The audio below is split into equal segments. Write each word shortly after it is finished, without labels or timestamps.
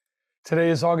Today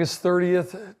is August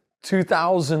 30th,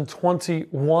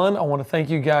 2021. I want to thank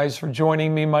you guys for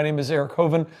joining me. My name is Eric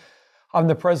Hovind. I'm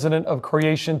the president of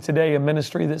Creation Today, a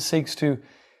ministry that seeks to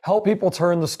help people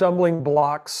turn the stumbling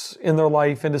blocks in their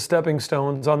life into stepping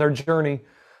stones on their journey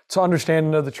to understand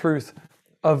and know the truth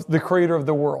of the creator of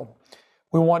the world.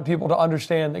 We want people to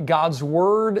understand that God's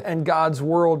word and God's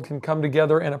world can come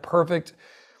together in a perfect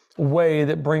way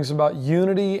that brings about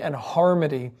unity and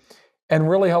harmony and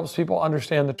really helps people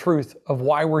understand the truth of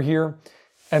why we're here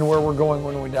and where we're going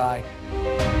when we die.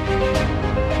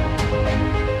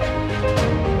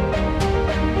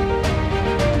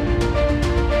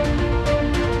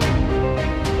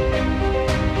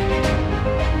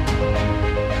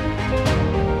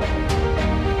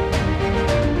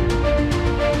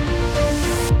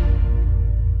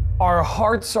 Our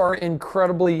hearts are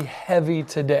incredibly heavy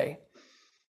today.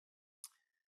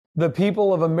 The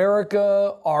people of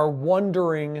America are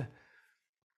wondering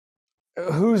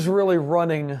who's really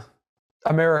running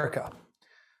America.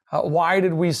 Why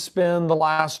did we spend the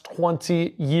last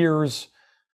 20 years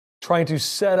trying to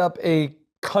set up a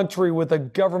country with a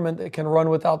government that can run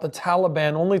without the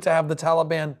Taliban, only to have the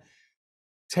Taliban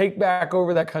take back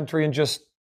over that country in just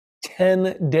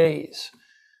 10 days?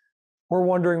 We're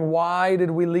wondering, why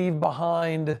did we leave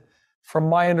behind, from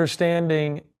my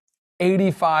understanding,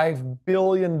 $85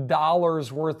 billion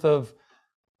worth of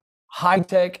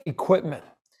high-tech equipment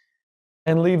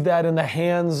and leave that in the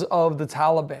hands of the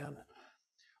Taliban?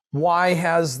 Why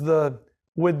has the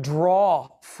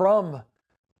withdrawal from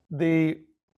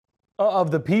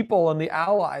of the people and the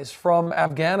allies from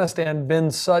Afghanistan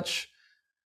been such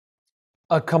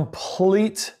a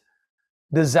complete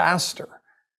disaster?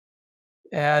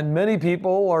 And many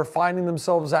people are finding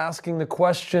themselves asking the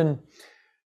question,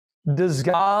 does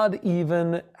God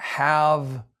even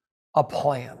have a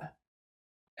plan?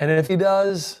 And if he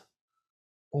does,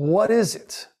 what is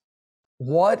it?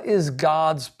 What is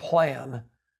God's plan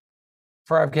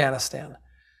for Afghanistan?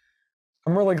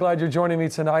 I'm really glad you're joining me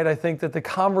tonight. I think that the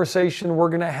conversation we're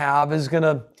going to have is going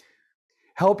to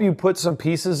help you put some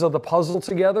pieces of the puzzle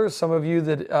together. Some of you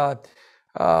that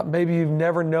maybe you've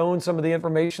never known some of the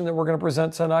information that we're going to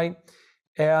present tonight.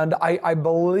 And I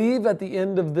believe at the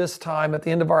end of this time, at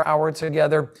the end of our hour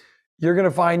together, you're going to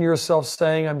find yourself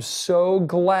saying, I'm so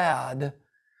glad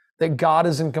that God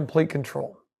is in complete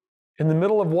control. In the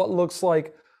middle of what looks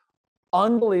like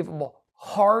unbelievable,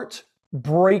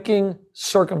 heart-breaking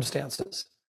circumstances,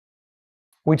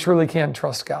 we truly can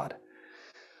trust God.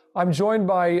 I'm joined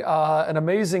by an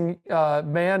amazing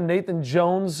man, Nathan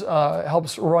Jones,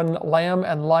 helps run Lamb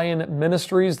and Lion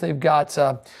Ministries. They've got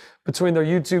between their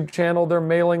YouTube channel, their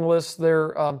mailing list,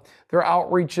 their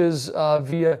outreaches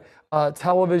via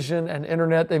television and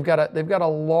internet, they've got a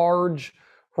large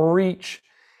reach,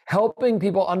 helping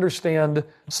people understand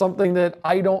something that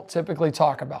I don't typically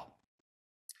talk about.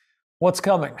 What's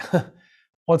coming?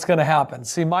 What's going to happen?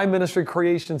 See, my ministry,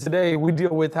 Creation Today, we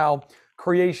deal with how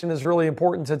creation is really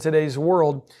important to today's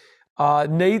world.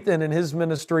 Nathan and his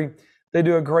ministry, they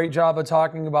do a great job of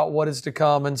talking about what is to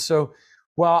come. And so,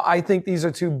 well, I think these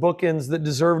are two bookends that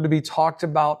deserve to be talked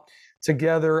about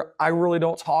together. I really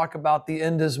don't talk about the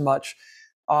end as much.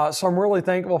 So I'm really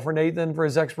thankful for Nathan, for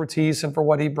his expertise and for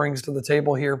what he brings to the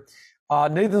table here.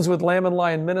 Nathan's with Lamb and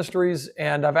Lion Ministries,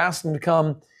 and I've asked him to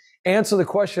come answer the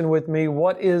question with me,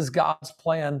 what is God's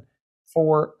plan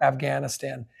for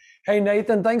Afghanistan? Hey,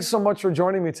 Nathan, thanks so much for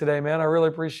joining me today, man. I really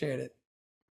appreciate it.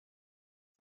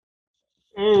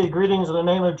 Hey, greetings in the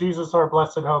name of Jesus, our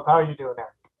blessed hope. How are you doing,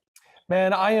 Eric?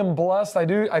 Man, I am blessed.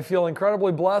 I feel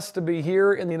incredibly blessed to be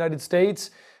here in the United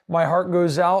States. My heart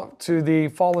goes out to the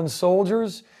fallen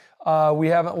soldiers. We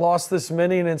haven't lost this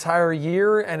many an entire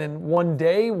year, and in one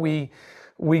day we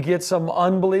get some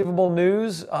unbelievable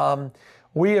news.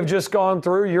 We have just gone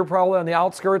through, you're probably on the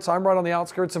outskirts, I'm right on the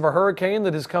outskirts of a hurricane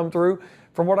that has come through,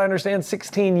 from what I understand,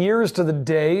 16 years to the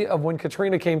day of when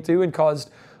Katrina came through and caused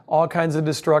all kinds of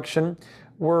destruction.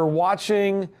 We're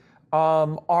watching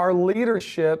our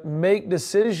leadership make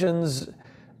decisions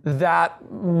that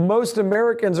most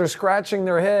Americans are scratching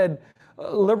their head,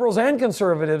 liberals and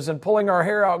conservatives, and pulling our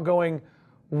hair out going,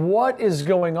 what is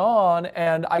going on?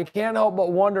 And I can't help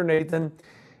but wonder, Nathan,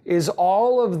 is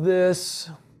all of this,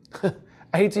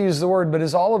 I hate to use the word, but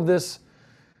is all of this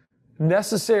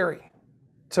necessary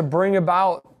to bring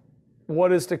about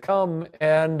what is to come?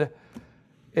 And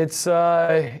it's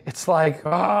like,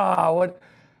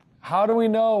 how do we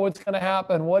know what's going to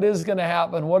happen? What is going to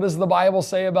happen? What does the Bible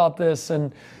say about this?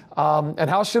 And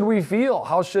how should we feel?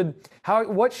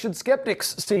 What should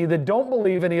skeptics see that don't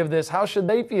believe any of this? How should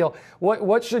they feel?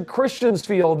 What should Christians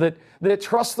feel that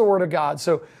trust the Word of God?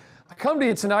 So I come to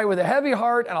you tonight with a heavy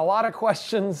heart and a lot of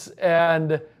questions,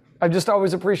 and I've just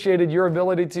always appreciated your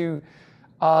ability to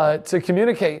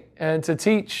communicate and to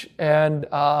teach, and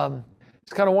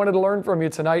just kind of wanted to learn from you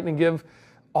tonight and give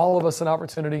all of us an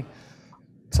opportunity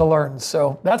to learn.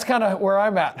 So that's kind of where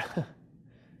I'm at.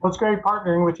 Well, it's great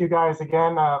partnering with you guys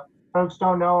again. Folks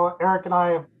don't know, Eric and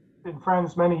I have been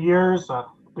friends many years.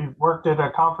 We've worked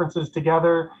at conferences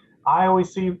together. I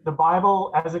always see the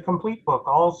Bible as a complete book.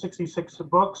 All 66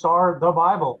 books are the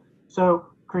Bible. So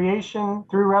creation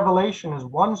through Revelation is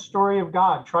one story of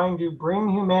God trying to bring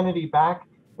humanity back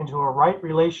into a right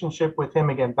relationship with him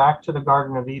again, back to the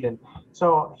Garden of Eden.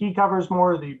 So he covers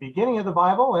more the beginning of the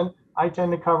Bible, and I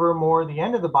tend to cover more the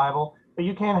end of the Bible, but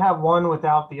you can't have one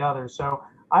without the other. So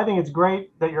I think it's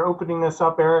great that you're opening this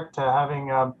up, Eric, to having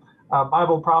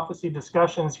Bible prophecy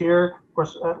discussions here. Of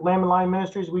course, at Lamb and Lion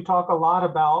Ministries, we talk a lot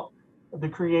about the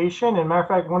creation. And matter of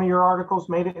fact, one of your articles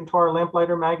made it into our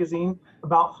Lamplighter magazine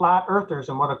about flat earthers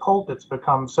and what a cult it's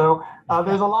become. So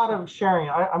there's a lot of sharing.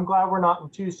 I'm glad we're not in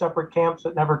two separate camps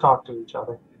that never talk to each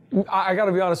other. I got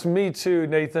to be honest, me too,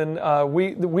 Nathan.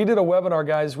 We did a webinar,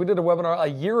 guys. We did a webinar a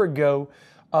year ago,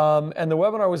 and the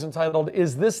webinar was entitled,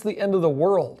 "Is This the End of the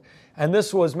World?" And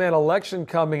this was, man, election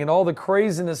coming and all the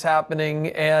craziness happening.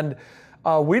 And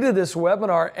we did this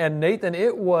webinar, and Nathan,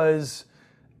 it was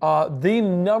the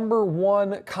number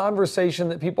one conversation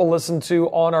that people listen to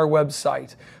on our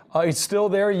website. It's still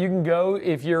there. You can go,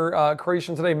 if you're a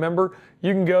Creation Today member,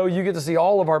 you can go, you get to see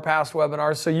all of our past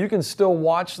webinars, so you can still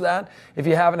watch that if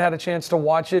you haven't had a chance to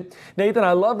watch it. Nathan,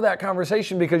 I love that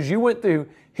conversation because you went through,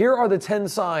 here are the 10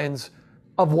 signs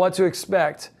of what to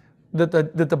expect that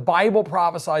the Bible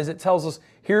prophesies. It tells us,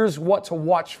 here's what to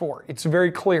watch for. It's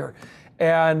very clear.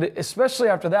 And especially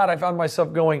after that, I found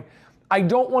myself going, I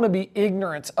don't want to be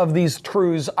ignorant of these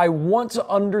truths. I want to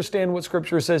understand what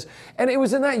Scripture says. And it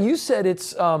was in that you said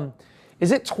it's,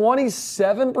 is it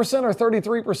 27% or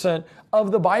 33%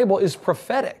 of the Bible is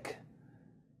prophetic?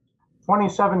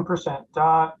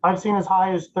 27%. I've seen as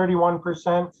high as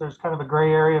 31%. There's kind of a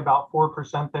gray area, about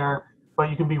 4% there. But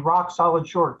you can be rock solid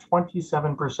short,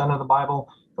 27% of the Bible.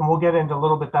 And we'll get into a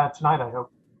little bit that tonight, I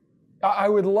hope. I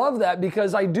would love that,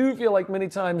 because I do feel like many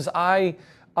times I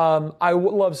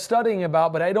love studying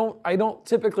about, but I don't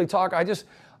typically talk.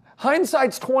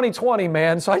 Hindsight's 20/20,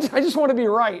 man. So I just want to be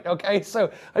right. Okay.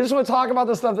 So I just want to talk about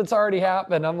the stuff that's already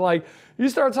happened. I'm like, you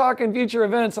start talking future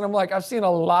events and I'm like, I've seen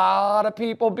a lot of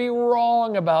people be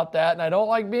wrong about that. And I don't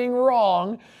like being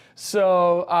wrong.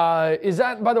 So is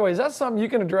that, by the way, is that something you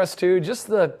can address too?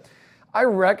 I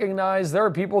recognize there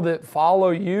are people that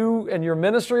follow you and your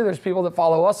ministry. There's people that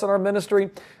follow us in our ministry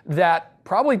that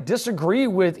probably disagree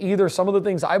with either some of the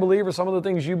things I believe or some of the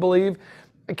things you believe.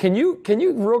 Can you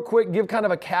real quick give kind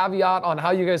of a caveat on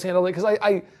how you guys handle it? Because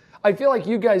I feel like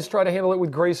you guys try to handle it with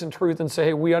grace and truth and say,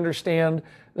 hey, we understand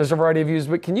there's a variety of views,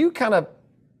 but can you kind of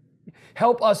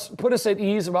help us, put us at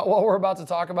ease about what we're about to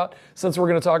talk about, since we're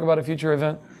going to talk about a future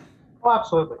event? Well,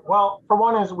 absolutely. Well, for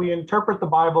one is we interpret the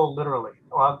Bible literally.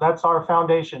 Well, that's our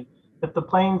foundation. If the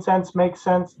plain sense makes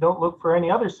sense, don't look for any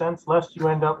other sense, lest you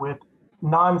end up with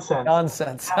nonsense.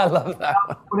 Nonsense. I love that.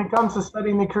 When it comes to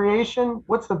studying the creation,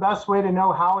 what's the best way to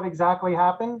know how it exactly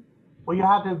happened? Well, you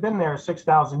had to have been there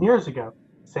 6,000 years ago.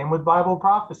 Same with Bible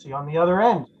prophecy on the other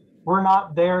end. We're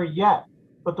not there yet.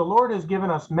 But the Lord has given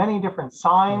us many different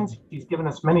signs. He's given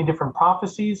us many different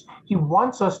prophecies. He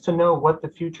wants us to know what the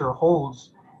future holds.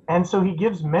 And so he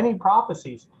gives many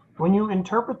prophecies. When you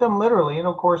interpret them literally, and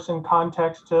of course in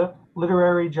context to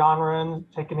literary genre and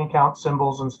take into account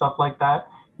symbols and stuff like that,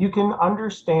 you can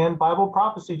understand Bible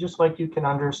prophecy just like you can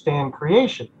understand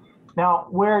creation. Now,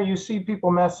 where you see people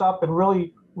mess up and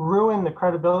really ruin the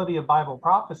credibility of Bible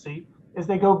prophecy is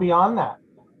they go beyond that.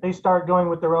 They start going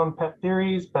with their own pet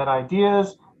theories, pet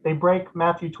ideas. They break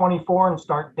Matthew 24 and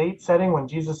start date setting when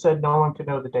Jesus said no one could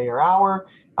know the day or hour.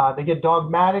 They get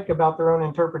dogmatic about their own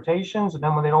interpretations, and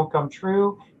then when they don't come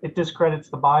true, it discredits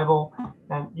the Bible.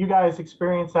 And you guys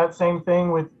experience that same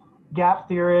thing with gap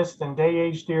theorists and day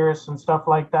age theorists and stuff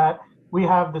like that. We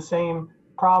have the same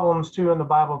problems too in the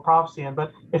Bible prophecy.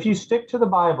 But if you stick to the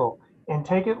Bible and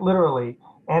take it literally,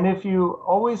 and if you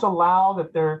always allow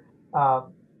that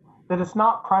that it's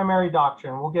not primary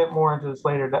doctrine, we'll get more into this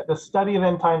later, that the study of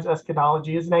end times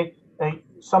eschatology isn't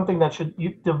something that should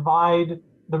divide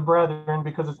the brethren,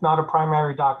 because it's not a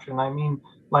primary doctrine. I mean,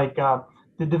 like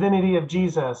the divinity of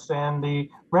Jesus and the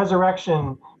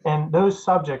resurrection and those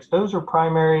subjects, those are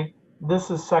primary. This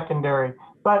is secondary.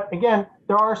 But again,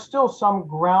 there are still some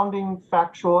grounding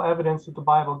factual evidence that the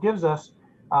Bible gives us,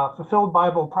 fulfilled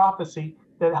Bible prophecy,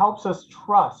 that helps us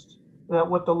trust that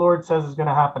what the Lord says is going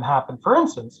to happen. For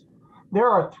instance, there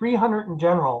are 300 in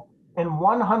general and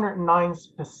 109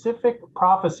 specific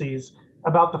prophecies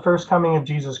about the first coming of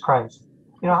Jesus Christ.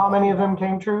 You know how many of them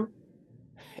came true?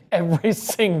 Every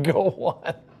single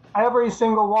one. Every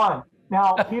single one.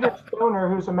 Now, Peter Stoner,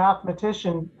 who's a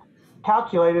mathematician,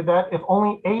 calculated that if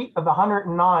only 8 of the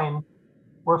 109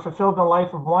 were fulfilled in the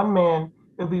life of one man,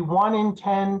 it would be 1 in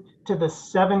 10 to the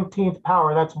 17th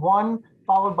power. That's 1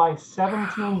 followed by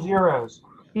 17 zeros.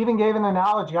 He even gave an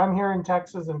analogy. I'm here in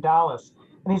Texas in Dallas.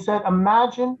 And he said,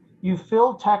 imagine you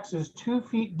fill Texas 2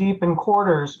 feet deep in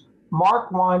quarters,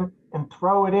 mark one, and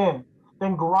throw it in.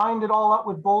 Then grind it all up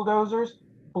with bulldozers,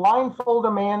 blindfold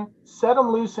a man, set him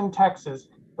loose in Texas.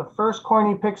 The first coin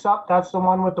he picks up, that's the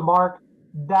one with the mark.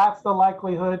 That's the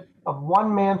likelihood of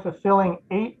one man fulfilling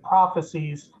 8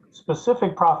 prophecies,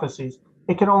 specific prophecies.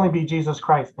 It can only be Jesus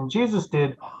Christ. And Jesus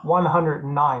did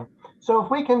 109. So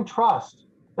if we can trust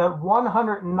that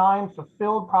 109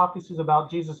 fulfilled prophecies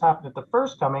about Jesus happened at the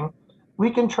first coming, we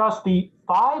can trust the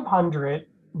 500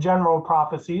 general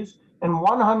prophecies and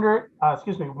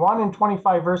 1 in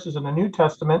 25 verses in the New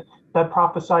Testament that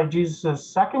prophesy Jesus'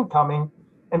 second coming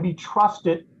and be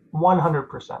trusted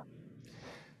 100%.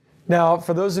 Now,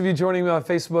 for those of you joining me on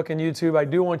Facebook and YouTube, I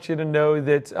do want you to know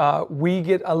that we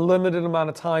get a limited amount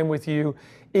of time with you.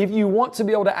 If you want to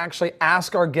be able to actually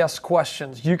ask our guests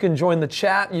questions, you can join the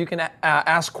chat. You can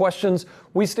ask questions.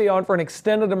 We stay on for an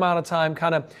extended amount of time,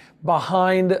 kind of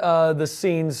behind the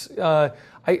scenes. I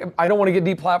don't want to get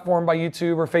deplatformed by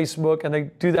YouTube or Facebook, and they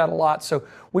do that a lot. So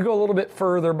we go a little bit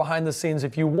further behind the scenes.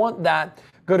 If you want that,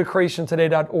 go to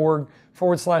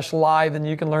creationtoday.org/live, and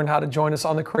you can learn how to join us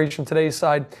on the Creation Today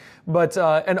side. But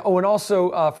and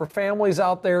also for families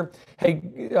out there, hey,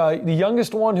 the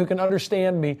youngest one who can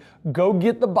understand me, go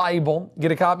get the Bible,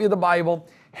 get a copy of the Bible,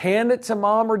 hand it to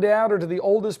mom or dad or to the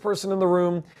oldest person in the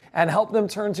room, and help them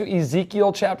turn to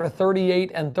Ezekiel chapter 38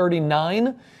 and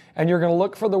 39. And you're going to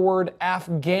look for the word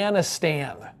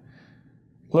Afghanistan.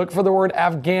 Look for the word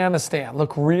Afghanistan.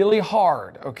 Look really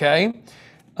hard, okay?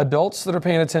 Adults that are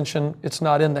paying attention, it's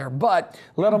not in there. But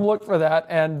let them look for that.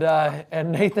 And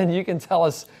Nathan, you can tell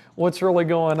us what's really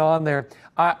going on there.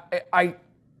 I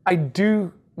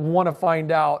do want to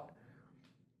find out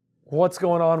what's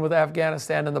going on with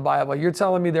Afghanistan in the Bible. You're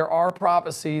telling me there are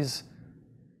prophecies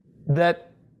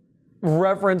that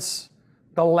reference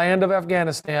the land of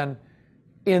Afghanistan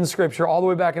in Scripture, all the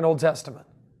way back in Old Testament.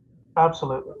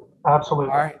 Absolutely.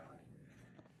 Absolutely. All right.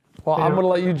 Well, I'm going to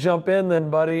let you jump in then,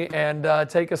 buddy, and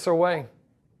take us away.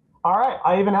 All right.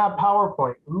 I even have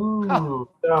PowerPoint. Ooh.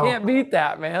 So Can't beat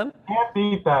that, man. can't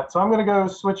beat that. So I'm going to go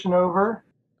switching over.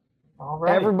 All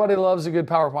right. Everybody loves a good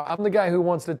PowerPoint. I'm the guy who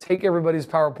wants to take everybody's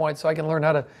PowerPoint so I can learn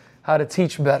how to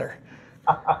teach better.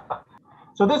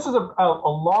 So this is a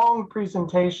long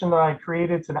presentation that I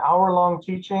created. It's an hour-long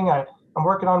teaching. I'm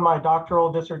working on my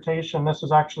doctoral dissertation. This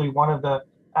is actually one of the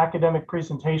academic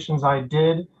presentations I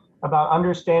did about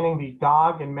understanding the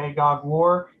Gog and Magog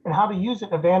war and how to use it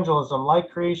in evangelism. Like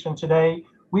Creation Today,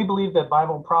 we believe that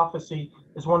Bible prophecy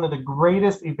is one of the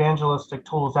greatest evangelistic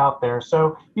tools out there.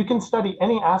 So you can study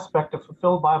any aspect of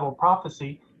fulfilled Bible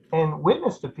prophecy and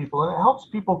witness to people, and it helps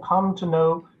people come to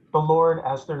know the Lord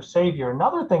as their Savior.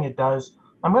 Another thing it does,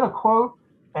 I'm going to quote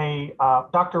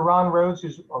Dr. Ron Rhodes,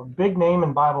 who's a big name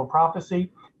in Bible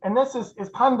prophecy. And this is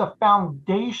kind of the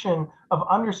foundation of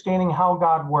understanding how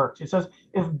God works. He says,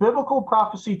 if biblical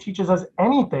prophecy teaches us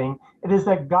anything, it is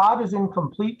that God is in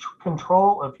complete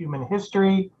control of human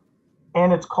history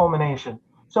and its culmination.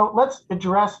 So let's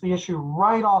address the issue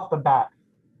right off the bat.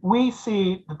 We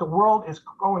see that the world is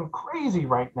going crazy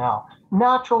right now.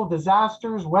 Natural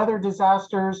disasters, weather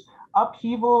disasters,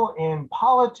 upheaval in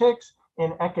politics,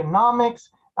 in economics.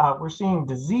 We're seeing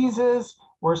diseases.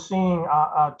 We're seeing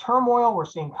turmoil. We're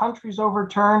seeing countries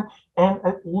overturn. And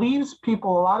it leaves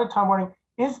people a lot of time wondering,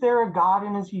 is there a God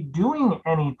and is he doing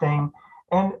anything?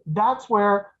 And that's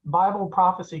where Bible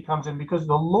prophecy comes in, because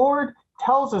the Lord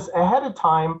tells us ahead of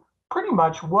time pretty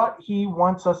much what he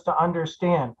wants us to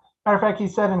understand. Matter of fact, he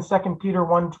said in 2 Peter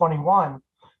 1:21,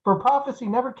 for prophecy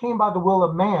never came by the will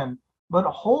of man, but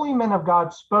holy men of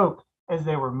God spoke as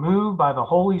they were moved by the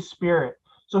Holy Spirit.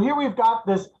 So here we've got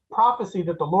this prophecy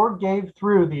that the Lord gave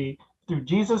through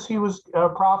Jesus, he was a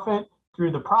prophet,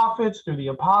 through the prophets, through the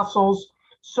apostles,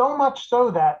 so much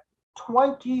so that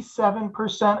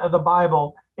 27% of the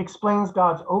Bible explains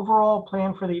God's overall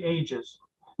plan for the ages.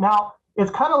 Now,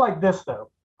 it's kind of like this, though.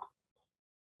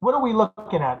 What are we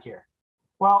looking at here?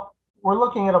 Well, we're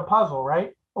looking at a puzzle,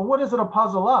 right? Well, what is it a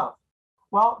puzzle of?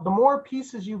 Well, the more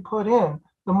pieces you put in,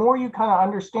 the more you kind of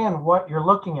understand what you're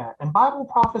looking at. And Bible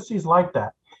prophecy is like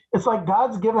that. It's like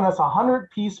God's given us a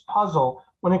 100-piece puzzle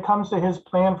when it comes to his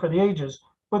plan for the ages.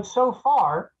 But so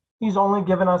far, he's only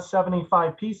given us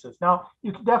 75 pieces. Now,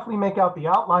 you can definitely make out the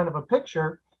outline of a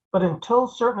picture, but until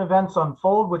certain events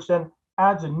unfold, which then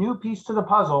adds a new piece to the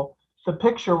puzzle, the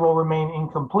picture will remain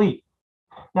incomplete.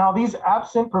 Now, these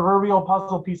absent proverbial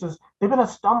puzzle pieces, they've been a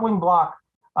stumbling block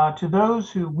to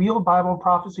those who wield Bible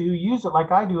prophecy, who use it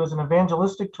like I do as an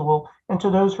evangelistic tool, and to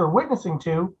those who are witnessing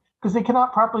to, because they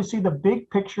cannot properly see the big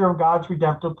picture of God's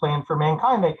redemptive plan for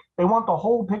mankind. They want the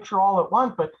whole picture all at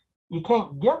once, but you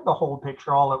can't get the whole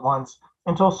picture all at once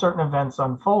until certain events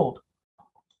unfold.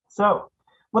 So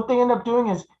what they end up doing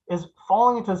is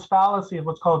falling into this fallacy of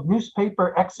what's called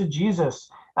newspaper exegesis.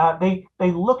 They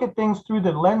look at things through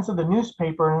the lens of the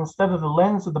newspaper instead of the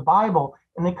lens of the Bible,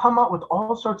 and they come up with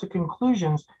all sorts of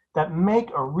conclusions that make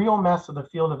a real mess of the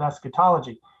field of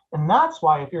eschatology. And that's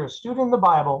why, if you're a student in the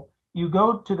Bible, you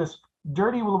go to this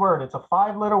dirty word. It's a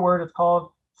 5-letter word. It's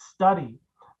called study.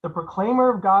 The proclaimer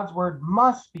of God's word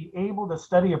must be able to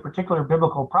study a particular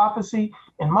biblical prophecy,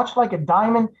 and much like a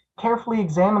diamond, carefully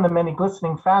examine the many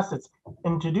glistening facets.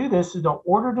 And to do this is in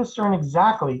order to discern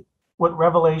exactly what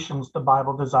revelations the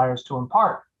Bible desires to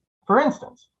impart. For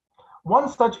instance, one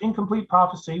such incomplete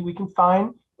prophecy we can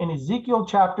find in Ezekiel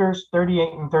chapters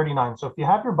 38 and 39. So if you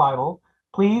have your Bible,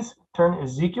 please turn to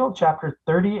Ezekiel chapter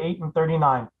 38 and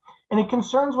 39. And it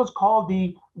concerns what's called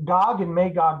the Gog and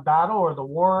Magog battle, or the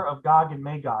War of Gog and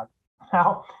Magog.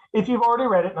 Now, if you've already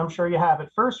read it, and I'm sure you have,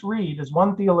 at first read, as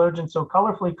one theologian so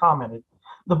colorfully commented,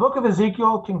 the book of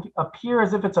Ezekiel can appear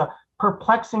as if it's a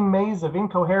perplexing maze of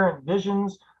incoherent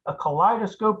visions, a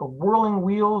kaleidoscope of whirling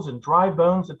wheels and dry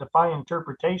bones that defy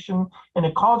interpretation, and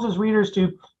it causes readers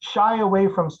to shy away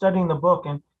from studying the book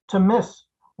and to miss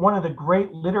one of the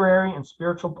great literary and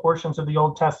spiritual portions of the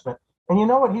Old Testament. And you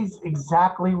know what? He's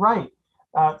exactly right.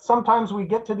 Sometimes we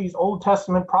get to these Old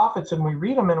Testament prophets and we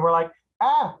read them and we're like,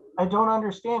 I don't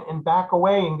understand, and back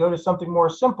away and go to something more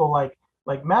simple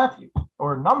like Matthew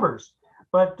or Numbers.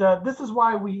 But this is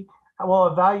why we will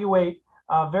evaluate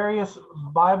various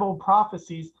Bible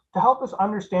prophecies to help us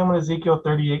understand what Ezekiel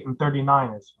 38 and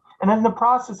 39 is. And in the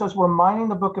process, as we're mining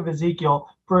the book of Ezekiel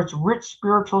for its rich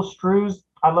spiritual truths,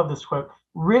 I love this quote,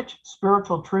 rich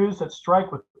spiritual truths that strike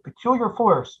with peculiar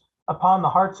force upon the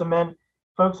hearts of men.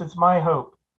 Folks, it's my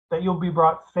hope that you'll be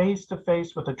brought face to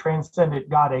face with a transcendent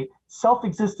God, a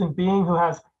self-existent being who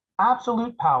has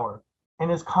absolute power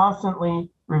and is constantly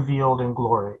revealed in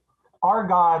glory. Our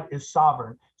God is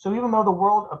sovereign. So even though the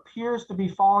world appears to be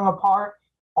falling apart,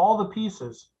 all the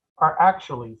pieces are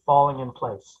actually falling in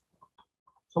place.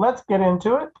 So let's get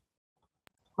into it.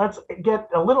 Let's get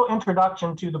a little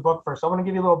introduction to the book first. I want to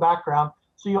give you a little background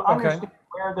so you understand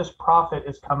where this prophet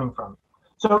is coming from.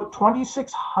 So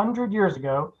 2,600 years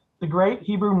ago, the great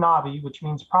Hebrew Navi, which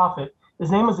means prophet, his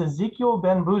name was Ezekiel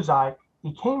ben Buzai.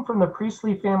 He came from the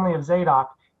priestly family of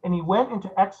Zadok, and he went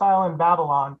into exile in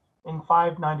Babylon in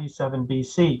 597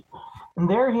 BC. And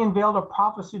there he unveiled a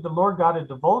prophecy the Lord God had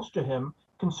divulged to him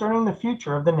concerning the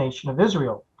future of the nation of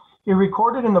Israel. He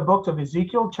recorded in the books of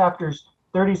Ezekiel chapters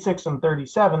 36 and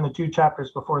 37, the two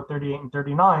chapters before 38 and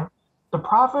 39, the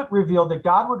prophet revealed that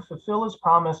God would fulfill his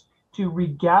promise to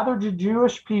regather the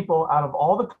Jewish people out of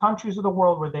all the countries of the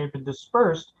world where they had been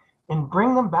dispersed and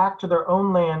bring them back to their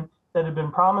own land that had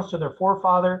been promised to their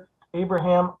forefather,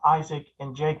 Abraham, Isaac,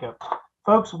 and Jacob.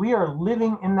 Folks, we are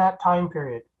living in that time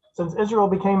period. Since Israel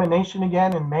became a nation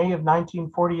again in May of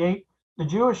 1948, the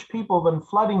Jewish people have been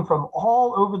flooding from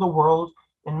all over the world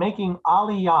and making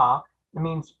aliyah, it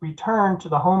means return to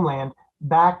the homeland,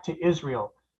 back to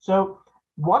Israel. So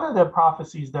one of the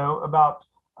prophecies, though, about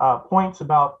points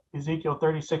about Ezekiel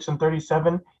 36 and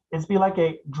 37 is be like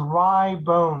a dry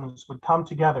bones would come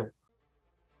together.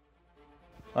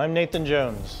 I'm Nathan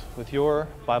Jones with your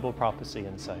Bible Prophecy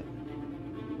Insight.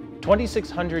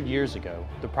 2,600 years ago,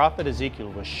 the prophet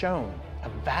Ezekiel was shown a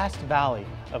vast valley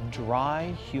of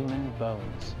dry human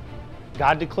bones.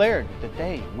 God declared that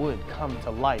they would come to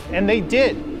life, and they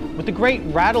did. With a great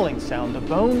rattling sound, the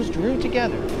bones drew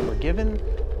together and were given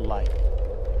life.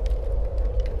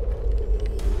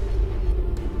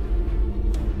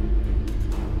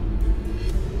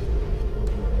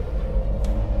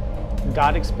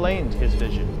 God explained his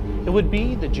vision. It would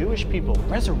be the Jewish people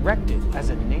resurrected as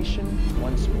a nation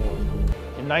once more.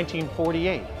 In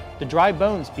 1948, the dry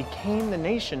bones became the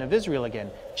nation of Israel again,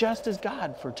 just as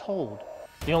God foretold.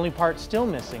 The only part still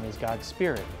missing is God's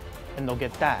Spirit, and they'll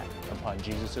get that upon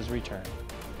Jesus' return.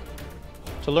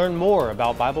 To learn more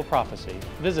about Bible prophecy,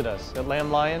 visit us at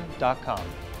lamblion.com.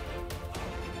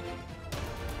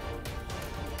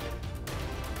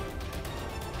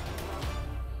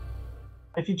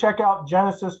 If you check out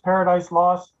Genesis, Paradise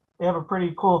Lost, they have a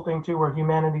pretty cool thing too where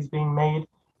humanity's being made.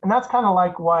 And that's kind of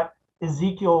like what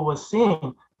Ezekiel was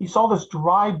seeing. he saw this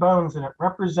dry bones, and it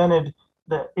represented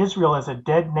Israel as a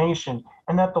dead nation,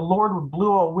 and that the Lord would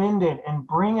blow a wind in and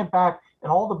bring it back,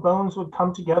 and all the bones would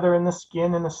come together in the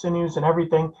skin and the sinews and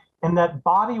everything, and that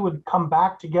body would come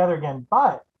back together again.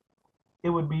 But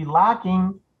it would be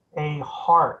lacking a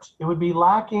heart. It would be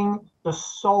lacking the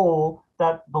soul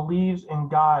that believes in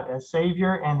God as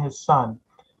Savior and his Son.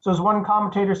 So as one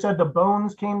commentator said, the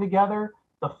bones came together,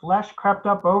 the flesh crept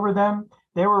up over them.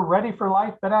 They were ready for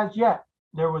life, but as yet,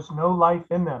 there was no life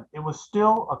in them. It was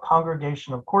still a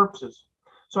congregation of corpses.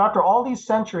 So after all these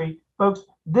centuries, folks,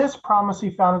 this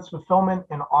prophecy found its fulfillment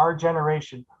in our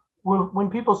generation. When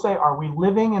people say, are we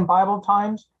living in Bible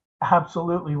times?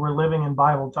 Absolutely, we're living in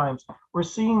Bible times. We're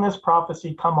seeing this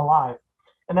prophecy come alive.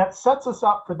 And that sets us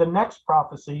up for the next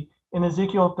prophecy in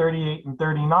Ezekiel 38 and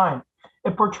 39.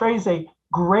 It portrays a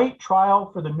great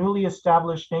trial for the newly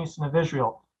established nation of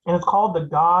Israel. And it's called the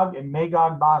Gog and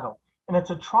Magog battle. And it's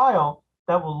a trial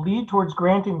that will lead towards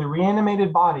granting the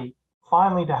reanimated body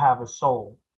finally to have a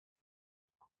soul.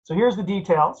 So here's the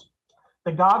details.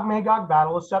 The Gog-Magog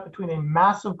battle is set between a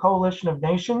massive coalition of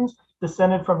nations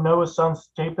descended from Noah's sons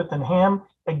Japheth and Ham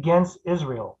against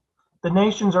Israel. The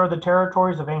nations are the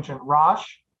territories of ancient Rosh,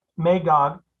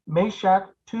 Magog, Meshech,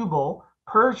 Tubal,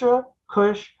 Persia,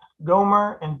 Cush,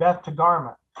 Gomer, and Beth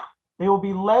Togarmah. They will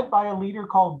be led by a leader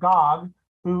called Gog,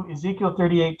 who Ezekiel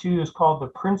 38:2 is called the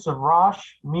Prince of Rosh,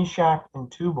 Meshech,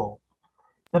 and Tubal.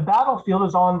 The battlefield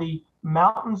is on the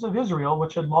mountains of Israel,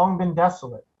 which had long been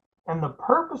desolate. And the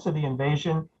purpose of the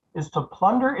invasion is to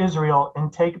plunder Israel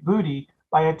and take booty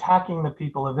by attacking the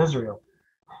people of Israel.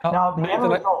 Now, the end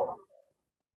result.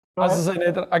 I was going to say,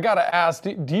 Nathan, I got to ask,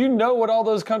 do you know what all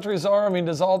those countries are? I mean,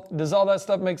 does all that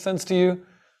stuff make sense to you?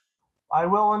 I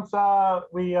will once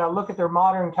we look at their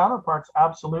modern counterparts.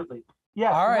 Absolutely.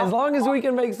 Yes. All right, as long as we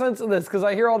can make sense of this, because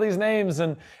I hear all these names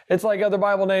and it's like other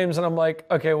Bible names, and I'm like,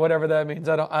 okay, whatever that means.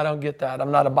 I don't get that.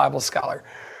 I'm not a Bible scholar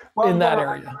in that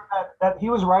area. That he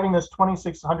was writing this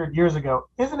 2,600 years ago.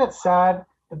 Isn't it sad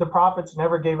that the prophets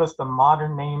never gave us the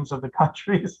modern names of the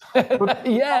countries?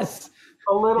 Yes.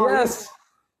 A little. Yes.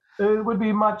 It would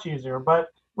be much easier, but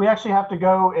we actually have to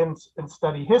go and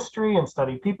study history and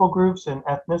study people groups and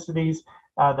ethnicities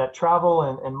that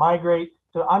travel and migrate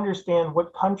to understand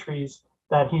what countries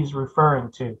that he's referring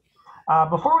to.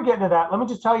 Before we get into that, let me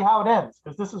just tell you how it ends,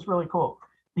 because this is really cool.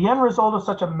 The end result of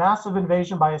such a massive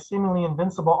invasion by a seemingly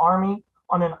invincible army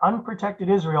on an unprotected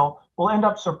Israel will end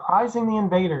up surprising the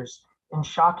invaders and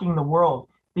shocking the world.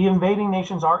 The invading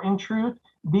nations are, in truth,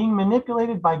 being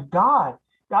manipulated by God.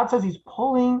 God says he's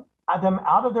pulling them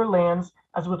out of their lands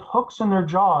as with hooks in their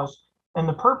jaws, and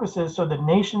the purpose is so the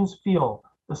nations feel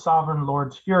the sovereign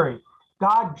Lord's fury.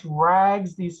 God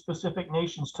drags these specific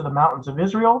nations to the mountains of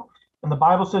Israel, and the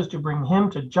Bible says to bring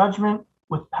him to judgment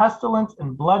with pestilence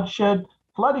and bloodshed,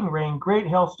 flooding rain, great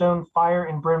hailstone, fire,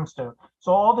 and brimstone.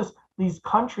 So all these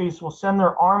countries will send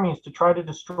their armies to try to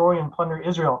destroy and plunder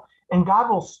Israel. And God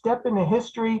will step into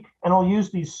history and will use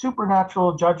these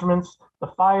supernatural judgments, the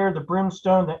fire, the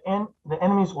brimstone, the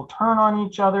enemies will turn on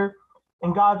each other.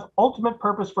 And God's ultimate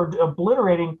purpose for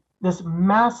obliterating this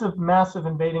massive, massive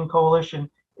invading coalition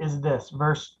is this,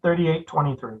 verse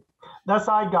 38:23. Thus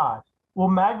I, God, will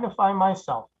magnify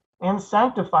myself and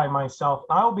sanctify myself,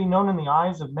 and I will be known in the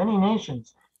eyes of many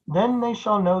nations. Then they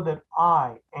shall know that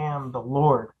I am the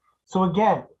Lord. So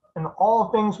again, in all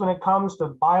things when it comes to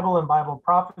Bible and Bible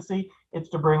prophecy, it's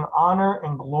to bring honor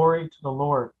and glory to the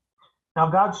Lord. Now,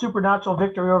 God's supernatural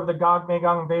victory over the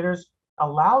Gog-Magog invaders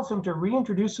allows him to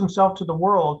reintroduce himself to the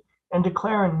world and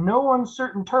declare in no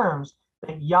uncertain terms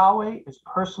that Yahweh is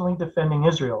personally defending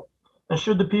Israel. And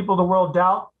should the people of the world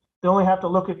doubt, they only have to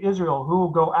look at Israel, who will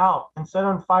go out and set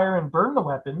on fire and burn the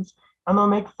weapons, and they'll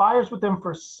make fires with them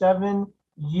for 7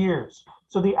 years.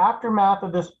 So the aftermath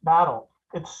of this battle,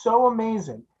 it's so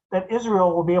amazing that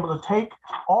Israel will be able to take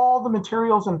all the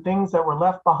materials and things that were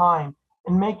left behind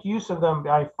and make use of them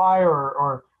by fire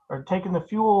or taking the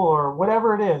fuel or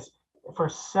whatever it is for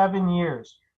 7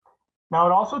 years. Now,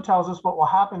 it also tells us what will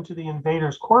happen to the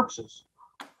invaders' corpses.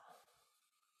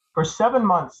 For 7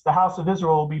 months, the house of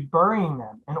Israel will be burying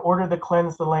them in order to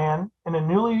cleanse the land in a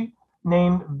newly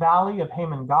named Valley of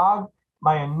Haman Gog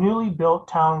by a newly built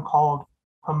town called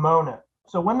Hamona.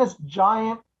 So when this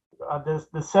giant, the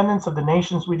descendants of the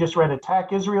nations we just read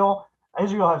attack Israel,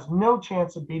 Israel has no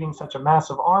chance of beating such a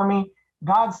massive army.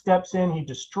 God steps in, he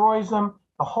destroys them.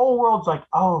 The whole world's like,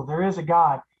 oh, there is a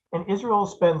God. And Israel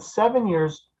spends 7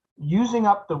 years using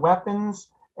up the weapons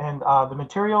and the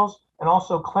materials, and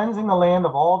also cleansing the land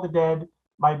of all the dead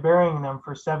by burying them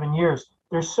for 7 years.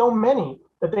 There's so many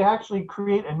that they actually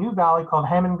create a new valley called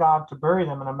Haman Gog to bury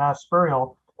them in a mass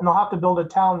burial, and they'll have to build a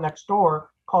town next door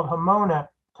called Hamona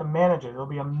to manage it. It'll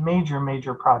be a major,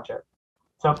 major project.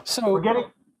 So we're getting...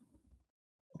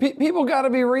 People got to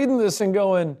be reading this and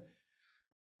going,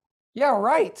 yeah,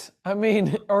 right. I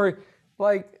mean, or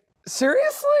like,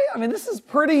 seriously? I mean, this is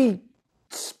pretty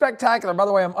spectacular. By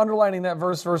the way, I'm underlining that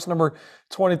verse number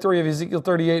 23 of Ezekiel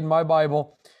 38 in my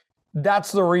Bible.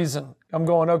 That's the reason. I'm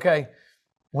going, okay,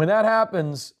 when that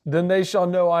happens, then they shall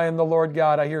know I am the Lord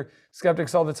God. I hear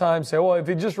skeptics all the time say, well, if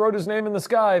he just wrote his name in the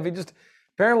sky,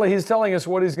 apparently he's telling us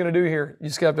what he's going to do here. You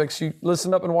skeptics, you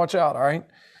listen up and watch out, all right?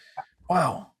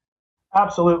 Wow.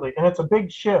 Absolutely. And it's a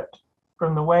big shift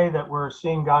from the way that we're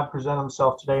seeing God present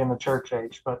himself today in the church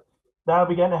age. But that'll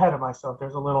be getting ahead of myself.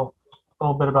 There's a little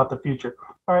bit about the future.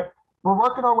 All right. We're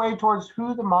working our way towards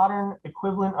who the modern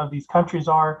equivalent of these countries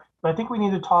are. But I think we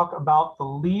need to talk about the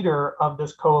leader of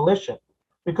this coalition,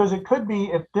 because it could be,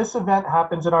 if this event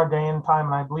happens in our day and time,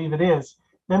 and I believe it is,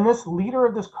 then this leader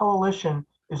of this coalition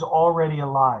is already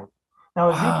alive. Now,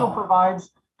 Ezekiel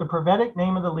provides the prophetic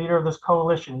name of the leader of this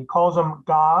coalition. He calls him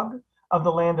Gog, of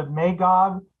the land of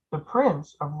Magog, the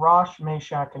prince of Rosh,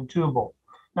 Meshach, and Tubal.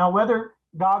 Now, whether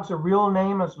Gog's a real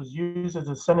name, as was used as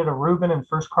a descendant of Reuben in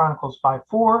 1 Chronicles 5:4,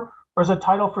 or as a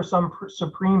title for some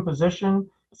supreme position,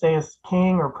 say as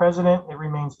king or president, it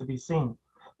remains to be seen.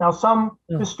 Now, some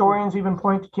historians even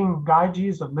point to King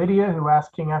Gyges of Lydia, who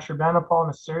asked King Ashurbanipal in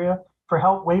Assyria for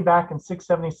help way back in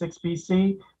 676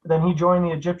 BC. But then he joined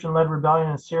the Egyptian-led rebellion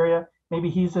in Assyria. Maybe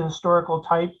he's a historical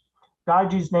type.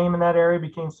 Gyges' name in that area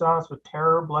became synonymous with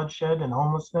terror, bloodshed, and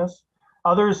homelessness.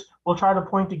 Others will try to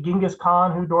point to Genghis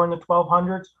Khan, who during the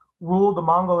 1200s ruled the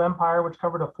Mongol Empire, which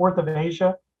covered a fourth of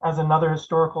Asia, as another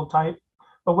historical type.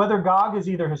 But whether Gog is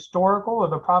either historical or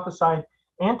the prophesied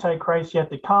Antichrist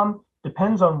yet to come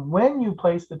depends on when you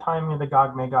place the timing of the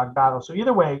Gog-Magog battle. So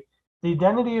either way, the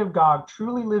identity of Gog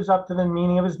truly lives up to the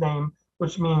meaning of his name,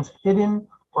 which means hidden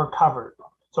or covered.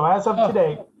 So as of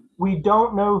today, we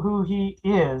don't know who he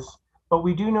is, but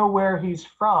we do know where he's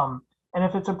from. And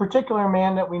if it's a particular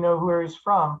man that we know where he's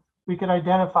from, we can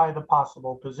identify the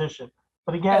possible position.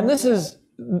 But again, and this is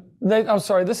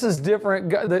different.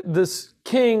 This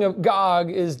king of Gog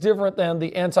is different than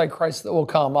the Antichrist that will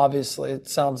come, obviously, it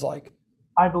sounds like.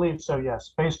 I believe so,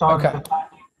 yes, based on the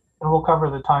timing. And we'll cover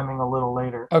the timing a little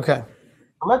later. Okay.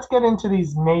 Let's get into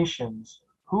these nations.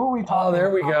 Who are we talking about? Oh,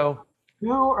 there we go.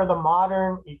 Who are the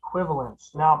modern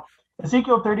equivalents? Now,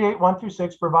 Ezekiel 38,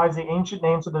 1-6 provides the ancient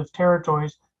names of those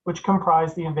territories which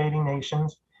comprise the invading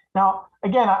nations. Now,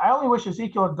 again, I only wish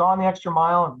Ezekiel had gone the extra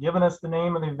mile and given us the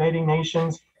name of the invading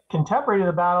nations contemporary to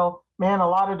the battle. Man, a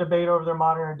lot of debate over their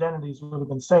modern identities would have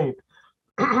been saved.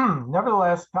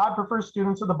 Nevertheless, God prefers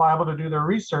students of the Bible to do their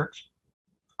research.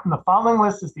 And the following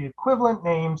list is the equivalent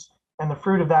names and the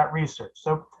fruit of that research.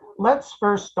 So let's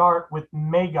first start with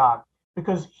Magog,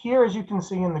 because here, as you can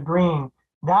see in the green,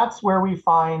 that's where we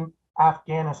find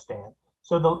Afghanistan.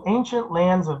 So the ancient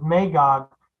lands of Magog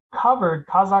covered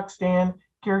Kazakhstan,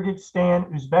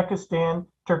 Kyrgyzstan, Uzbekistan,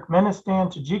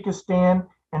 Turkmenistan, Tajikistan,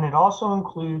 and it also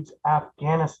includes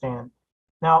Afghanistan.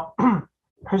 Now,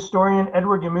 historian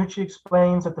Edward Yamuchi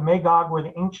explains that the Magog were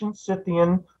the ancient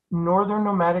Scythian northern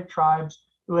nomadic tribes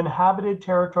who inhabited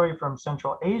territory from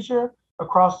Central Asia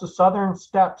across the southern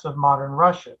steppes of modern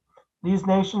Russia. These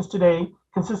nations today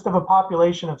consist of a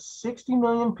population of 60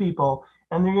 million people,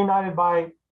 and they're united by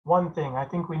one thing. I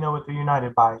think we know what they're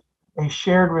united by: a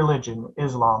shared religion,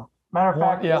 Islam. Matter of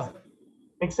fact,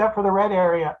 except for the red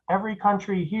area, every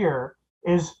country here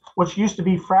is, which used to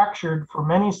be fractured for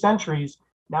many centuries,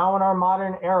 now in our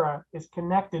modern era is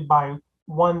connected by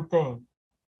one thing: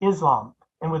 Islam.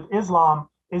 And with Islam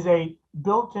is a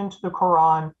built into the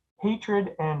Quran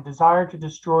hatred and desire to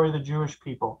destroy the Jewish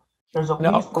people. There's at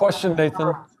least question,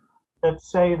 Nathan, that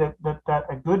say that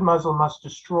a good Muslim must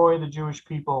destroy the Jewish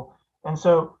people. And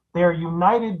so they are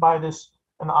united by this,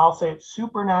 and I'll say it,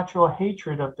 supernatural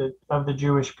hatred of the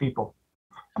Jewish people.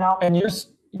 Now, and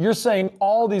you're saying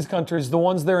all these countries, the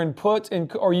ones they're in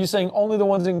or are you saying only the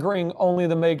ones in green, only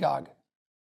the Magog?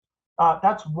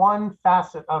 That's one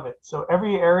facet of it. So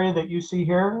every area that you see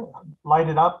here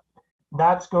lighted up,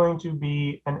 that's going to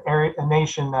be a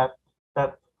nation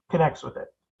that connects with it.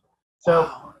 So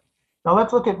now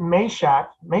let's look at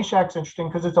Meshach. Meshach's interesting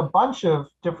because it's a bunch of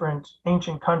different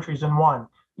ancient countries in one.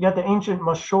 You got the ancient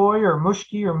Moshoy or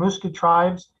Mushki or Muska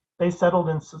tribes. They settled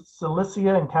in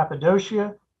Cilicia and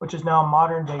Cappadocia, which is now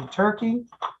modern-day Turkey.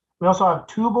 We also have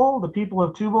Tubal. The people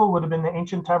of Tubal would have been the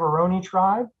ancient Tabaroni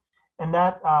tribe, and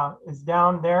that is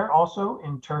down there also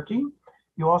in Turkey.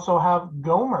 You also have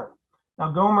Gomer.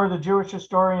 Now, Gomer, the Jewish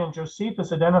historian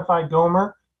Josephus identified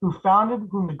Gomer,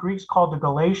 whom the Greeks called the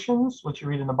Galatians, which you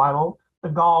read in the Bible, the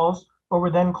Gauls, or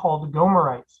were then called the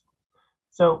Gomerites.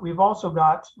 So we've also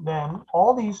got then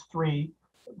all these three,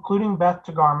 including Beth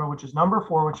Togarmah, which is number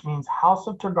 4, which means house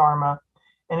of Togarmah,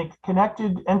 and it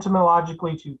connected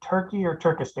etymologically to Turkey or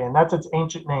Turkestan. That's its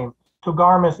ancient name.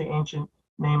 Togarmah is the ancient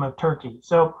name of Turkey.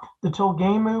 So the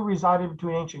Tulgemu resided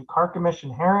between ancient Carchemish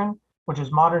and Harran, which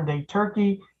is modern day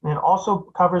Turkey, and it also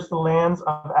covers the lands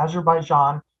of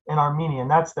Azerbaijan and Armenia, and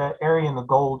that's the area in the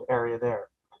gold area there.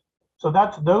 So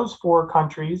that's those 4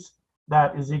 countries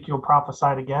that Ezekiel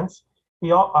prophesied against.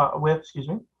 He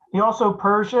also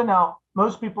Persia. Now,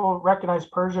 most people recognize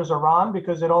Persia as Iran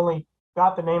because it only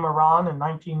got the name Iran in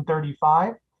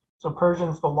 1935. So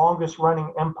Persia's the longest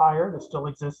running empire that still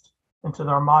exists into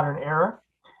our modern era.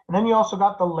 And then you also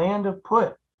got the land of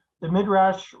Put. The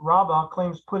Midrash Rabbah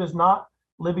claims Put is not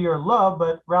Libya or Lub,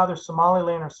 but rather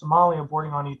Somaliland or Somalia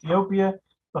bordering on Ethiopia.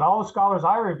 But all the scholars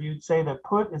I reviewed say that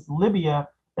Put is Libya,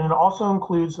 and it also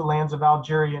includes the lands of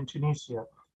Algeria and Tunisia,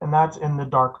 and that's in the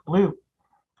dark blue.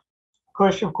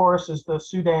 Kush, of course, is the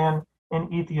Sudan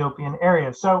and Ethiopian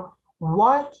area. So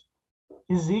what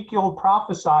Ezekiel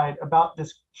prophesied about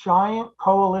this giant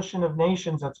coalition of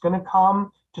nations that's going to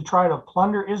come to try to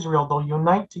plunder Israel, they'll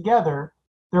unite together.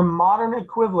 Their modern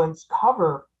equivalents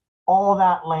cover all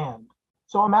that land.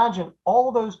 So imagine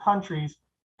all those countries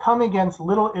come against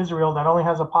little Israel that only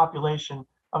has a population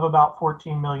of about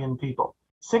 14 million people.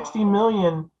 60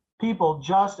 million people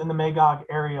just in the Magog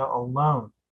area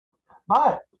alone.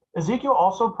 But Ezekiel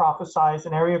also prophesies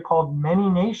an area called many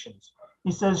nations.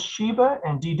 He says Sheba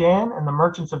and Dedan and the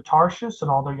merchants of Tarshish and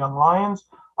all their young lions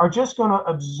are just going to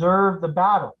observe the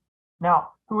battle.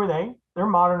 Now, who are they? Their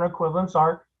modern equivalents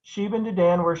are Sheba and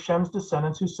Dedan were Shem's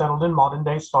descendants who settled in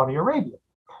modern-day Saudi Arabia.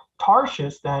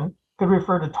 Tarshish then could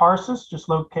refer to Tarsus, just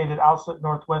located outside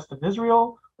northwest of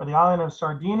Israel, or the island of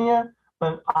Sardinia.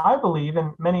 But I believe,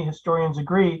 and many historians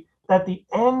agree, that the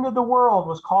end of the world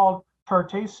was called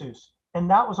Tartessus, and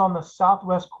that was on the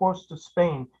southwest coast of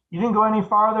Spain. You didn't go any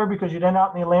farther because you'd end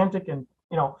out in the Atlantic and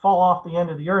fall off the end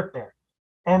of the earth there.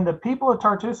 And the people of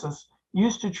Tartessus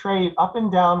used to trade up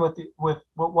and down with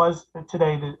what was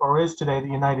today is today the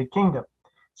United Kingdom.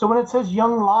 So when it says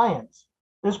young lions,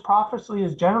 this prophecy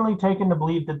is generally taken to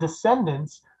believe the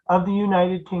descendants of the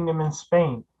United Kingdom in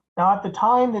Spain. Now, at the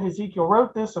time that Ezekiel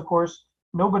wrote this, of course,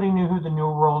 nobody knew who the New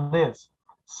World is.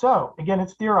 So again,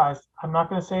 it's theorized. I'm not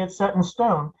going to say it's set in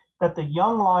stone that the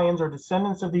young lions or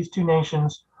descendants of these two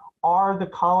nations are the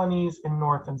colonies in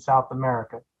North and South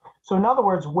America. So in other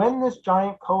words, when this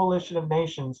giant coalition of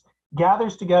nations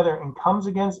gathers together and comes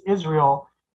against Israel,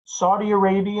 Saudi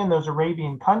Arabia and those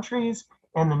Arabian countries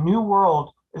and the New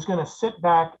World is going to sit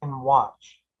back and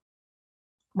watch.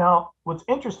 Now, what's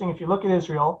interesting, if you look at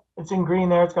Israel, it's in green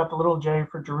there, it's got the little J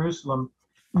for Jerusalem.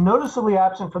 Noticeably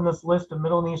absent from this list of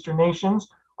Middle and Eastern nations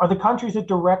are the countries that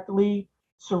directly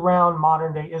surround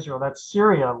modern-day Israel. That's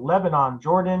Syria, Lebanon,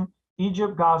 Jordan,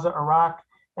 Egypt, Gaza, Iraq,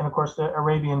 and of course the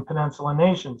Arabian Peninsula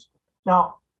nations.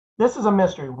 Now, this is a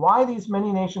mystery. Why these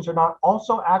many nations are not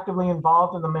also actively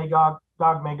involved in the Magog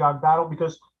battle,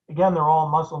 because again, they're all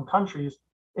Muslim countries,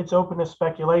 it's open to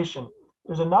speculation.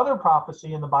 There's another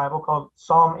prophecy in the Bible called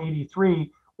Psalm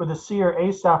 83, where the seer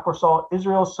Asaph foresaw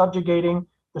Israel subjugating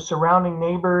the surrounding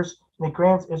neighbors, and it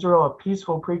grants Israel a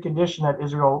peaceful precondition that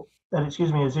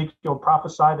Ezekiel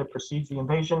prophesied that precedes the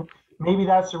invasion. Maybe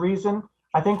that's the reason.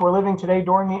 I think we're living today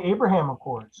during the Abraham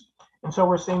Accords. And so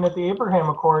we're seeing that the Abraham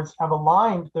Accords have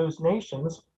aligned those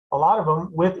nations, a lot of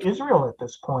them, with Israel at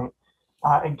this point,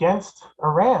 against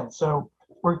Iran. So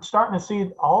we're starting to see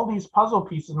all these puzzle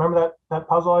pieces. Remember that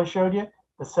puzzle I showed you?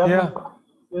 The 7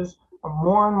 pieces,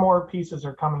 more and more pieces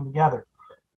are coming together.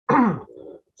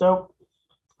 So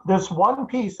this one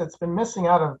piece that's been missing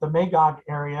out of the Magog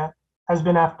area has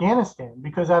been Afghanistan,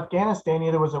 because Afghanistan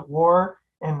either was at war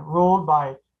and ruled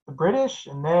by the British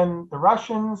and then the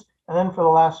Russians, and then for the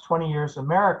last 20 years,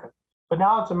 America. But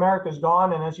now it's America's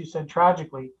gone, and as you said,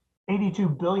 tragically,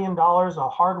 $82 billion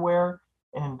of hardware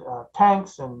and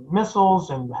tanks and missiles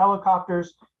and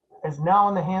helicopters is now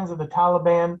in the hands of the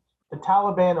Taliban. The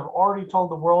Taliban have already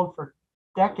told the world for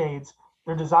decades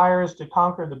their desire is to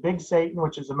conquer the big Satan,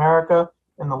 which is America,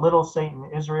 and the little Satan,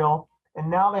 Israel. And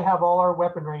now they have all our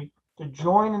weaponry to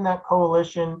join in that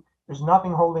coalition. There's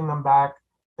nothing holding them back.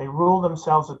 They rule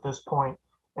themselves at this point.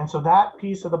 And so that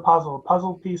piece of the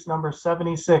puzzle piece number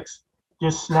 76,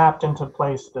 just snapped into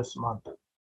place this month.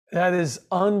 That is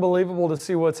unbelievable to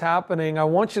see what's happening. I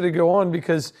want you to go on,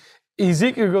 because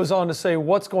Ezekiel goes on to say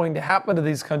what's going to happen to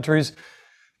these countries.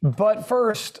 But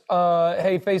first,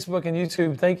 hey, Facebook and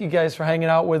YouTube, thank you guys for hanging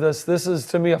out with us. This is,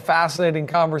 to me, a fascinating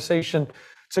conversation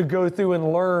to go through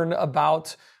and learn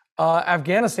about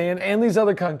Afghanistan and these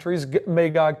other countries,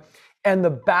 Magog. and the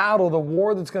battle, the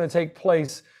war that's going to take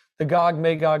place, the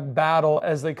Gog-Magog battle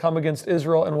as they come against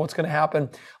Israel and what's going to happen.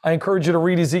 I encourage you to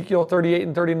read Ezekiel 38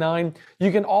 and 39.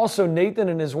 You can also, Nathan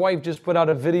and his wife just put out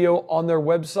a video on their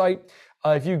website.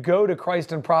 If you go to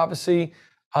Christ in Prophecy,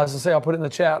 I was going to say I'll put it in the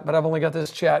chat, but I've only got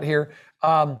this chat here.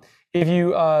 If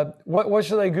you, what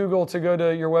should they Google to go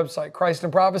to your website? Christ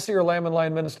in Prophecy or Lamb and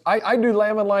Lion Ministry? I do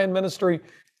Lamb and Lion Ministry,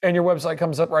 and your website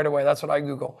comes up right away. That's what I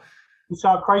Google. It's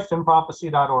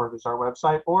christinprophecy.org is our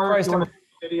website, or if you want to see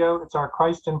the video, it's our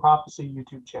Christ in Prophecy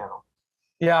YouTube channel.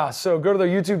 Yeah, so go to their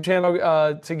YouTube channel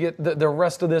to get the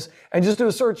rest of this, and just do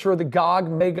a search for the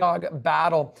Gog-Magog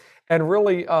battle, and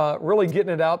really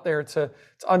getting it out there to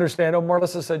understand. Oh,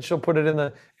 Marlissa said she'll put it in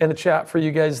the chat for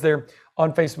you guys there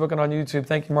on Facebook and on YouTube.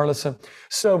 Thank you, Marlissa.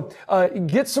 So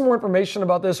get some more information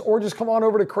about this, or just come on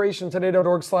over to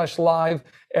creationtoday.org/live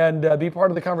and be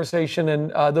part of the conversation.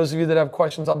 And those of you that have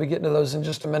questions, I'll be getting to those in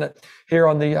just a minute here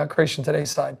on the Creation Today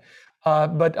side.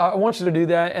 But I want you to do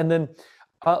that and then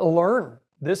learn.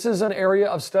 This is an area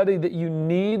of study that you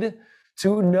need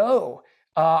to know.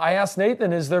 I asked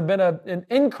Nathan, has there been an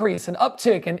increase, an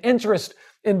uptick, an interest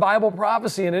in Bible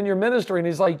prophecy and in your ministry? And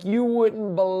he's like, you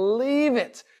wouldn't believe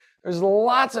it. There's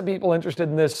lots of people interested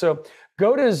in this. So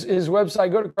go to his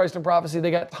website, go to Christ in Prophecy. They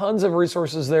got tons of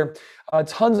resources there,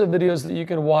 tons of videos that you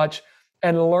can watch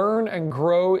and learn and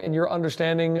grow in your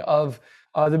understanding of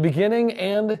the beginning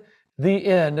and the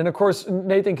end. And of course,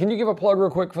 Nathan, can you give a plug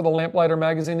real quick for the Lamplighter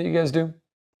magazine that you guys do?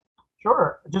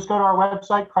 Sure. Just go to our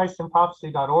website,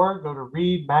 christinprophecy.org, go to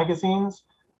Read Magazines.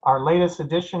 Our latest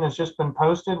edition has just been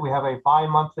posted. We have a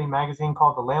bi-monthly magazine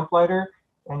called The Lamplighter,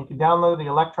 and you can download the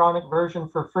electronic version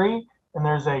for free. And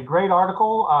there's a great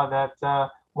article that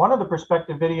one of the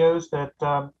perspective videos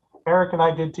that Eric and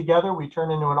I did together, we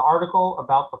turned into an article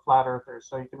about the flat earthers.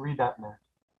 So you can read that in there.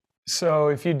 So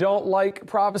if you don't like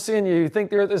prophecy and you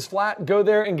think the earth is flat, go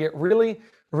there and get really,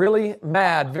 really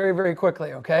mad very, very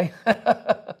quickly, okay?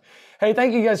 Hey,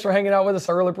 thank you guys for hanging out with us.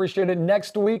 I really appreciate it.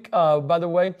 Next week, by the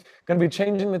way, going to be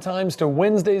changing the times to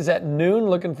Wednesdays at noon.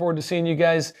 Looking forward to seeing you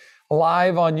guys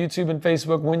live on YouTube and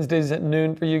Facebook, Wednesdays at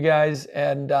noon for you guys.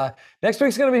 And next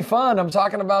week's going to be fun. I'm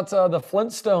talking about the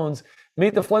Flintstones.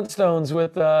 Meet the Flintstones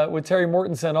with Terry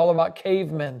Mortensen, all about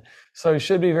cavemen. So it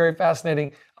should be very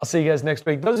fascinating. I'll see you guys next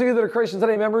week. Those of you that are Creation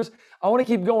Today members, I want to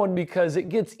keep going because it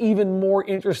gets even more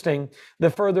interesting the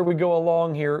further we go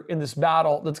along here in this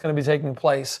battle that's going to be taking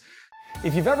place.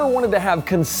 If you've ever wanted to have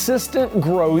consistent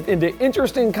growth into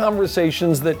interesting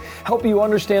conversations that help you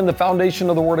understand the foundation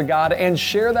of the Word of God and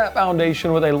share that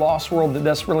foundation with a lost world that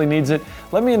desperately needs it,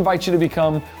 let me invite you to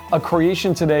become a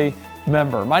Creation Today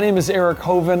member. My name is Eric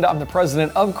Hovind. I'm the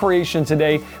president of Creation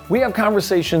Today. We have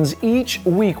conversations each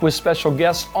week with special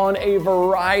guests on a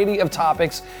variety of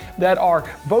topics that are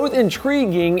both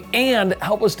intriguing and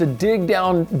help us to dig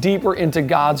down deeper into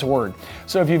God's Word.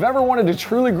 So if you've ever wanted to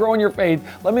truly grow in your faith,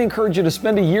 let me encourage you to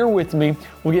spend a year with me.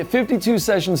 We'll get 52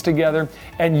 sessions together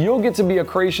and you'll get to be a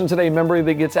Creation Today member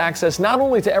that gets access not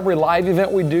only to every live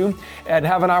event we do and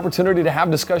have an opportunity to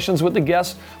have discussions with the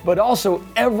guests, but also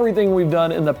everything we've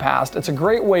done in the past. It's a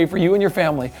great way for you and your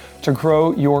family to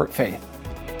grow your faith.